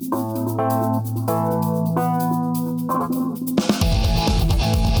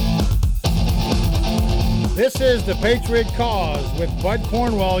This is the Patriot Cause with Bud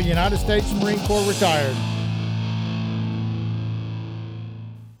Cornwell, United States Marine Corps retired.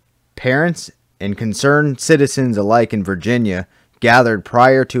 Parents and concerned citizens alike in Virginia gathered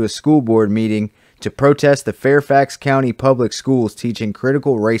prior to a school board meeting to protest the Fairfax County Public Schools teaching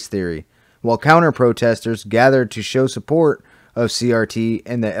critical race theory, while counter-protesters gathered to show support of CRT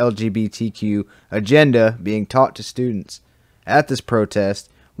and the LGBTQ agenda being taught to students. At this protest,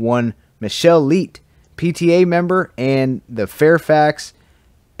 one Michelle Leet, PTA member and the Fairfax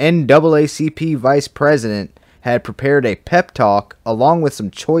NAACP vice president, had prepared a pep talk along with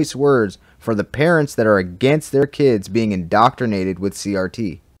some choice words for the parents that are against their kids being indoctrinated with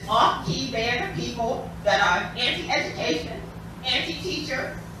CRT. Off-key band of people that are anti-education,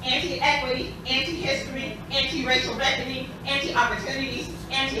 anti-teacher, anti-equity, anti-history, anti-racial reckoning, anti-opportunities,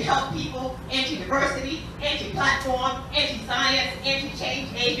 anti-health people, anti-diversity, anti-platform, anti-science, anti-change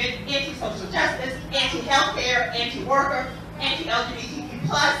agent, anti-social justice, anti-healthcare, anti-worker,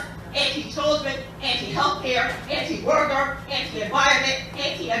 anti-LGBTQ+, anti-children, anti-healthcare, anti-worker, anti-environment,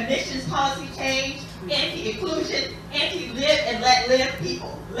 anti-emissions policy change, anti-inclusion, anti-live and let live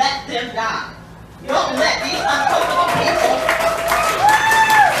people. Let them die. You don't let these uncomfortable people.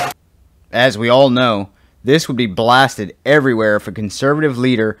 As we all know, this would be blasted everywhere if a conservative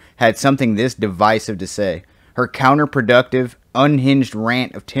leader had something this divisive to say. Her counterproductive, unhinged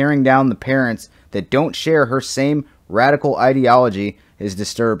rant of tearing down the parents that don't share her same radical ideology is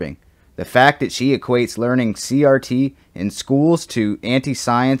disturbing. The fact that she equates learning CRT in schools to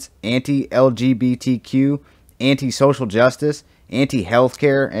anti-science, anti-LGBTQ, anti-social justice,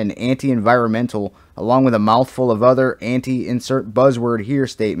 anti-healthcare, and anti-environmental, along with a mouthful of other anti-insert buzzword here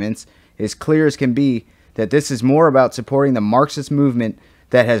statements, is clear as can be that this is more about supporting the Marxist movement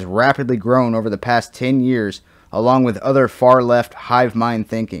that has rapidly grown over the past 10 years, along with other far-left hive mind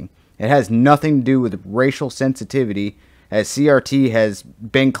thinking. It has nothing to do with racial sensitivity, as CRT has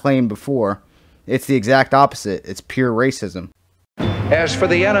been claimed before. It's the exact opposite. It's pure racism. As for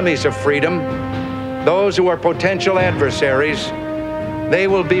the enemies of freedom, those who are potential adversaries, they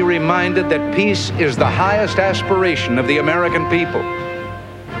will be reminded that peace is the highest aspiration of the American people.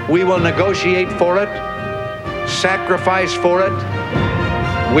 We will negotiate for it, sacrifice for it.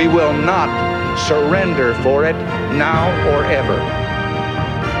 We will not surrender for it now or ever.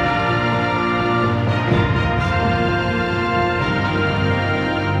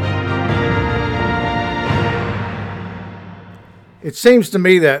 It seems to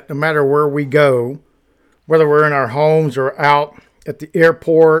me that no matter where we go, whether we're in our homes or out at the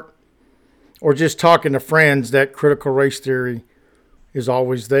airport or just talking to friends, that critical race theory is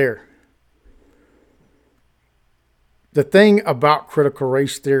always there. The thing about critical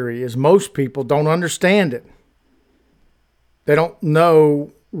race theory is most people don't understand it. They don't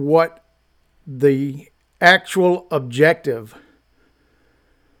know what the actual objective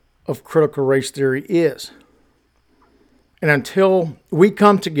of critical race theory is. And until we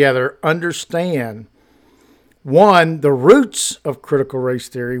come together, understand, one, the roots of critical race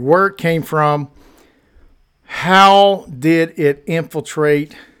theory, where it came from, how did it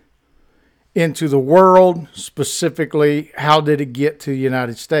infiltrate into the world, specifically, how did it get to the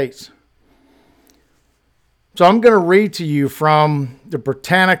United States? So I'm going to read to you from the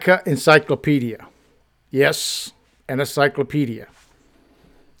Britannica Encyclopedia. Yes, an encyclopedia.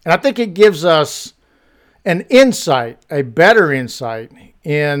 And I think it gives us an insight, a better insight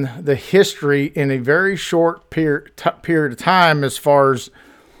in the history in a very short period of time as far as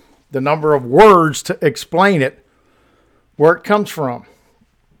the number of words to explain it, where it comes from.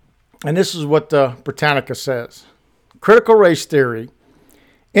 And this is what the Britannica says. Critical race theory,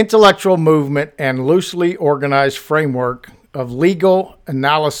 intellectual movement, and loosely organized framework of legal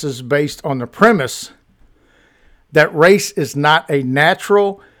analysis based on the premise that race is not a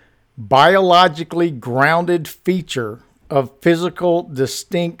natural, biologically grounded feature of physical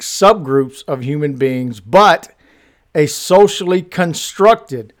distinct subgroups of human beings, but a socially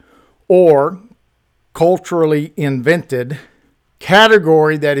constructed or culturally invented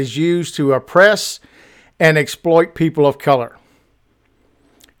category that is used to oppress and exploit people of color.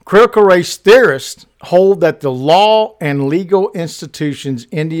 Critical race theorists hold that the law and legal institutions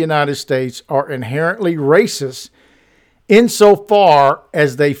in the United States are inherently racist insofar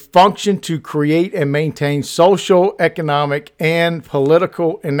as they function to create and maintain social, economic, and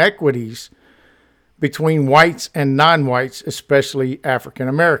political inequities between whites and non-whites, especially African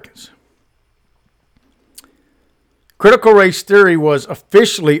Americans. Critical race theory was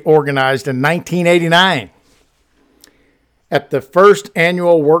officially organized in 1989 at the first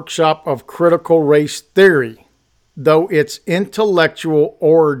annual workshop of critical race theory, though its intellectual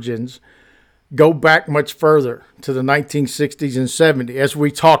origins go back much further to the 1960s and 70s, as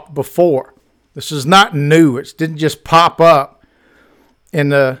we talked before. This is not new. It didn't just pop up in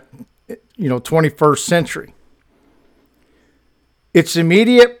the 21st century. Its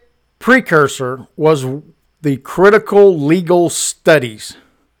immediate precursor was the critical legal studies.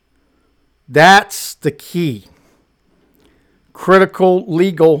 That's the key. Critical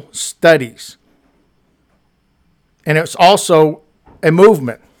legal studies. And it's also a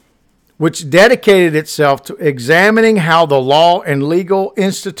movement which dedicated itself to examining how the law and legal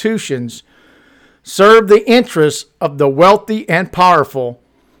institutions serve the interests of the wealthy and powerful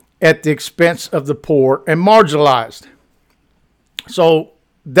at the expense of the poor and marginalized. So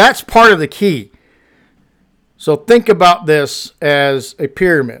that's part of the key. So think about this as a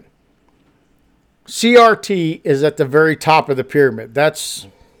pyramid. CRT is at the very top of the pyramid. That's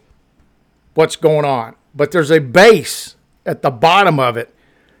what's going on. But there's a base at the bottom of it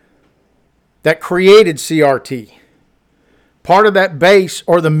that created CRT. Part of that base,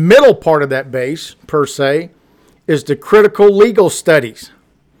 or the middle part of that base, per se, is the critical legal studies.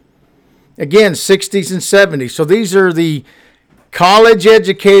 Again, 60s and 70s. So these are the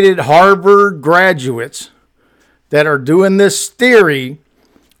college-educated Harvard graduates that are doing this theory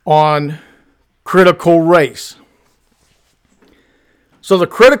on critical race. So the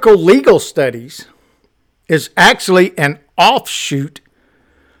critical legal studies is actually an offshoot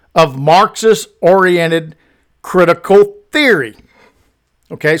of Marxist-oriented critical theory.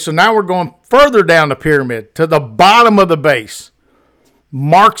 Okay, so now we're going further down the pyramid to the bottom of the base.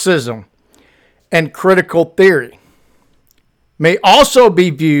 Marxism and critical theory may also be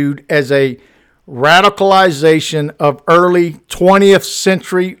viewed as a radicalization of early 20th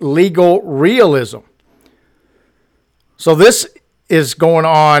century legal realism. So this is going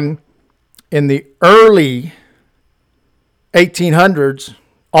on in the early 1800s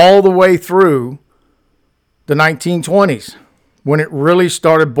all the way through the 1920s, when it really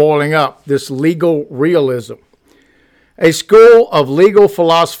started boiling up, this legal realism. A school of legal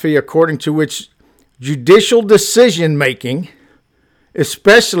philosophy according to which judicial decision-making,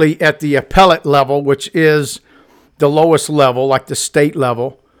 especially at the appellate level, which is the lowest level, like the state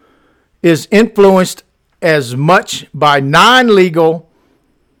level, is influenced as much by non-legal,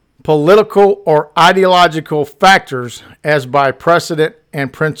 political, or ideological factors as by precedent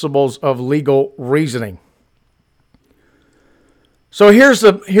and principles of legal reasoning. So here's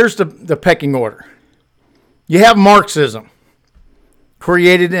the pecking order. You have Marxism,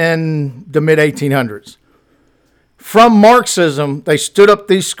 created in the mid-1800s. From Marxism, they stood up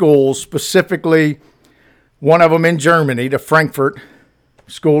these schools, specifically one of them in Germany, the Frankfurt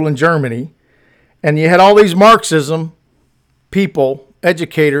School in Germany. And you had all these Marxism people,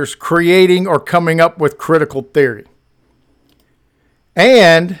 educators, creating or coming up with critical theory.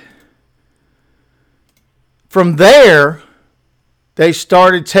 And from there, they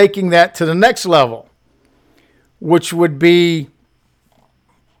started taking that to the next level, which would be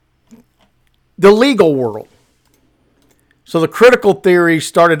the legal world. So the critical theory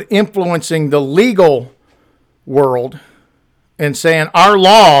started influencing the legal world and saying our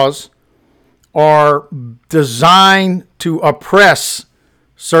laws are designed to oppress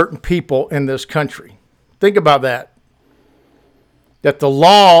certain people in this country. Think about that. That the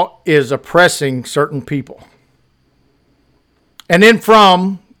law is oppressing certain people. And then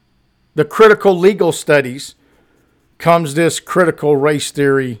from the critical legal studies comes this critical race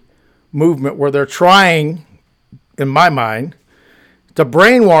theory movement where they're trying, in my mind, to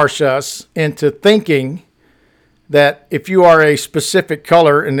brainwash us into thinking that if you are a specific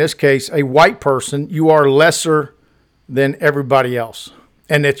color, in this case, a white person, you are lesser than everybody else.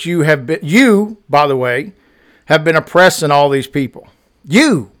 And that you, by the way, have been oppressing all these people.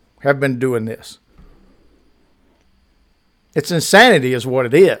 You have been doing this. It's insanity is what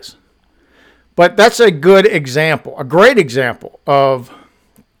it is. But that's a good example, a great example of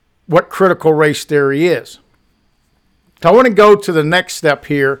what critical race theory is. So I want to go to the next step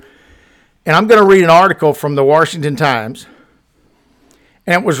here, and I'm going to read an article from the Washington Times.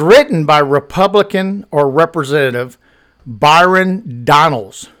 And it was written by Republican or Representative Byron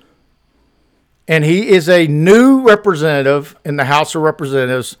Donalds. And he is a new representative in the House of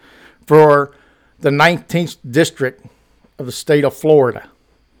Representatives for the 19th District of the state of Florida.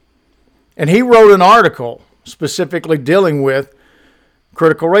 And he wrote an article specifically dealing with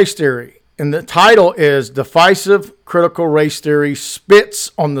critical race theory. And the title is Divisive Critical Race Theory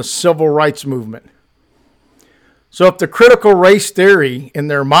Spits on the Civil Rights Movement. So if the critical race theory in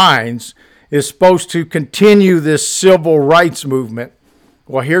their minds is supposed to continue this civil rights movement,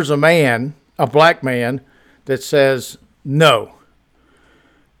 well, here's a man, a black man, that says no.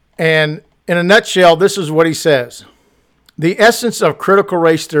 And In a nutshell, this is what he says. The essence of critical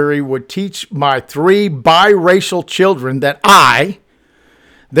race theory would teach my 3 biracial children that I,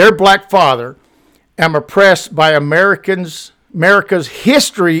 their black father, am oppressed by America's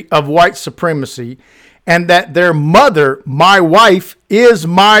history of white supremacy, and that their mother, my wife, is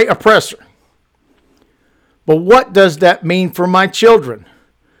my oppressor. But what does that mean for my children?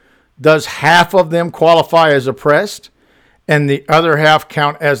 Does half of them qualify as oppressed and the other half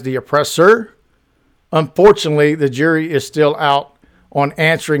count as the oppressor? Unfortunately, the jury is still out on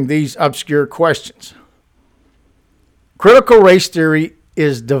answering these obscure questions. Critical race theory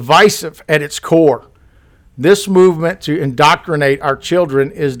is divisive at its core. This movement to indoctrinate our children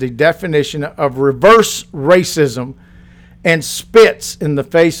is the definition of reverse racism and spits in the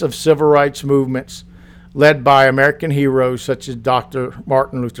face of civil rights movements led by American heroes such as Dr.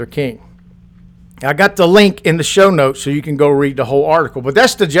 Martin Luther King. I got the link in the show notes so you can go read the whole article, but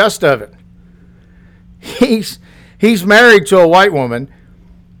that's the gist of it. He's married to a white woman,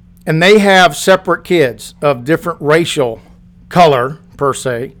 and they have separate kids of different racial color, per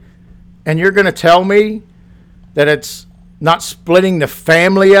se, and you're going to tell me that it's not splitting the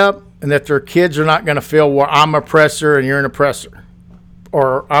family up and that their kids are not going to feel, well, I'm an oppressor and you're an oppressor,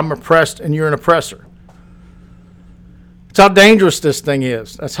 or I'm oppressed and you're an oppressor. That's how dangerous this thing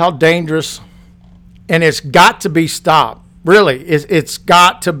is. That's how dangerous, and it's got to be stopped. Really, it's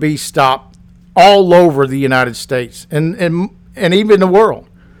got to be stopped all over the United States and even the world.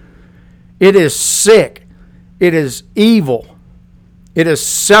 It is sick. It is evil. It is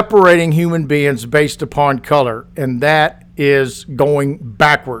separating human beings based upon color, and that is going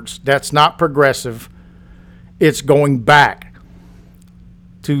backwards. That's not progressive. It's going back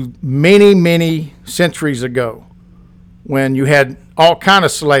to many, many centuries ago when you had all kind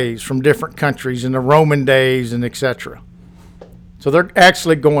of slaves from different countries in the Roman days and etc. So they're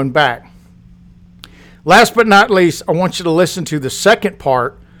actually going back. Last but not least, I want you to listen to the second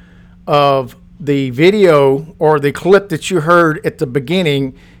part of the video, or the clip that you heard at the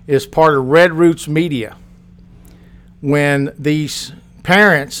beginning is part of Red Roots Media. When these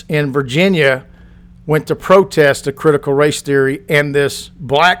parents in Virginia went to protest the critical race theory, and this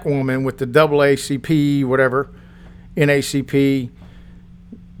black woman with the NAACP, whatever, NACP,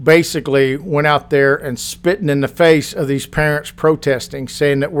 basically went out there and spitting in the face of these parents protesting,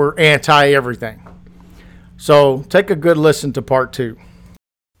 saying that we're anti-everything. So take a good listen to part 2.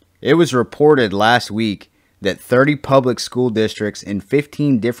 It was reported last week that 30 public school districts in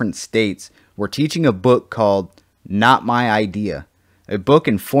 15 different states were teaching a book called Not My Idea, a book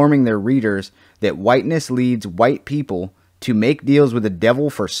informing their readers that whiteness leads white people to make deals with the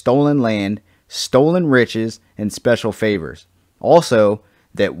devil for stolen land, stolen riches, and special favors. Also,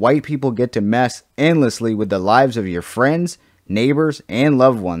 that white people get to mess endlessly with the lives of your friends, neighbors, and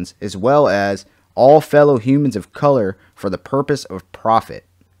loved ones, as well as all fellow humans of color for the purpose of profit.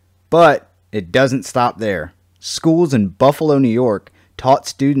 But it doesn't stop there. Schools in Buffalo, New York taught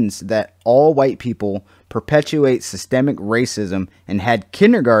students that all white people perpetuate systemic racism and had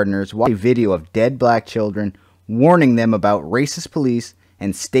kindergartners watch a video of dead black children warning them about racist police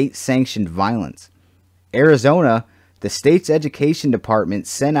and state-sanctioned violence. Arizona, the state's education department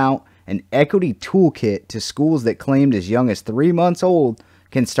sent out an equity toolkit to schools that claimed as young as 3 months old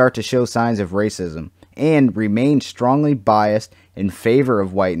can start to show signs of racism and remain strongly biased in favor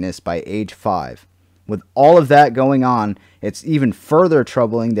of whiteness by age 5. With all of that going on, it's even further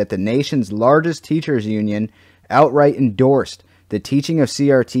troubling that the nation's largest teachers union outright endorsed the teaching of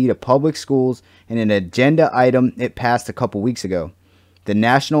CRT to public schools in an agenda item it passed a couple weeks ago. The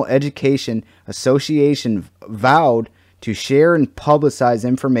National Education Association vowed to share and publicize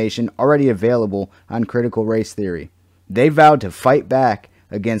information already available on critical race theory. They vowed to fight back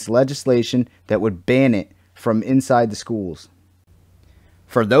against legislation that would ban it from inside the schools.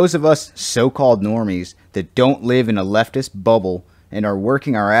 For those of us so-called normies that don't live in a leftist bubble and are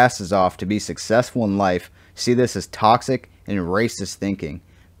working our asses off to be successful in life, see this as toxic and racist thinking.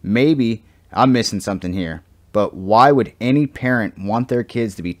 Maybe I'm missing something here, but why would any parent want their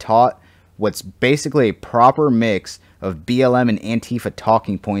kids to be taught what's basically a proper mix of BLM and Antifa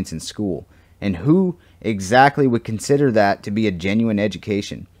talking points in school? And who exactly would consider that to be a genuine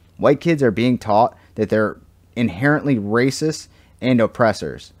education? White kids are being taught that they're inherently racist and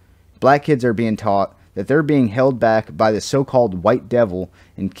oppressors. Black kids are being taught that they're being held back by the so-called white devil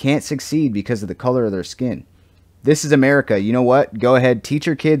and can't succeed because of the color of their skin. This is America. You know what? Go ahead, teach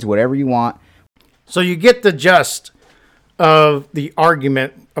your kids whatever you want. So you get the gist of the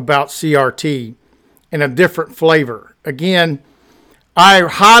argument about CRT in a different flavor. Again, I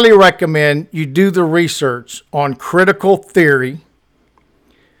highly recommend you do the research on critical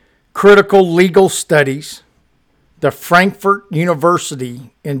critical legal studies, the Frankfurt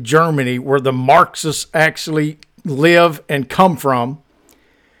University in Germany, where the Marxists actually live and come from,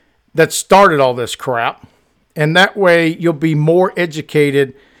 that started all this crap. And that way you'll be more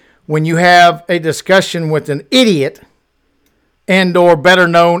educated when you have a discussion with an idiot and or better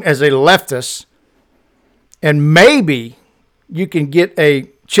known as a leftist. And maybe you can get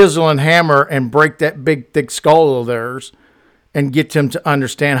a chisel and hammer and break that big, thick skull of theirs and get them to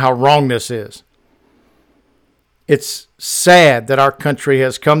understand how wrong this is. It's sad that our country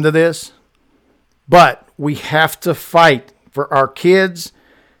has come to this, but we have to fight for our kids,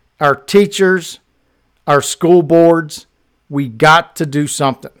 our teachers, our school boards. We got to do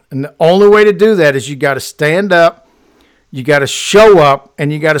something. And the only way to do that is you got to stand up, you got to show up,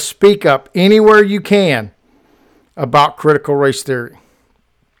 and you got to speak up anywhere you can about critical race theory.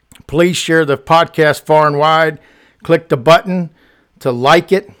 Please share the podcast far and wide. Click the button to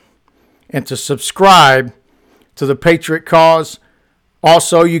like it and to subscribe to The Patriot Cause.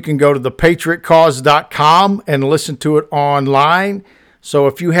 Also, you can go to thepatriotcause.com and listen to it online. So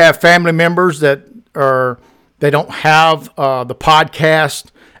if you have family members that they don't have the podcast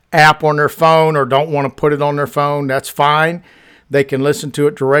app on their phone or don't want to put it on their phone, that's fine. They can listen to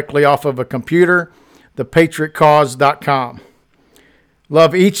it directly off of a computer, thepatriotcause.com.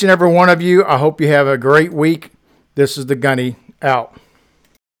 Love each and every one of you. I hope you have a great week. This is the Gunny out.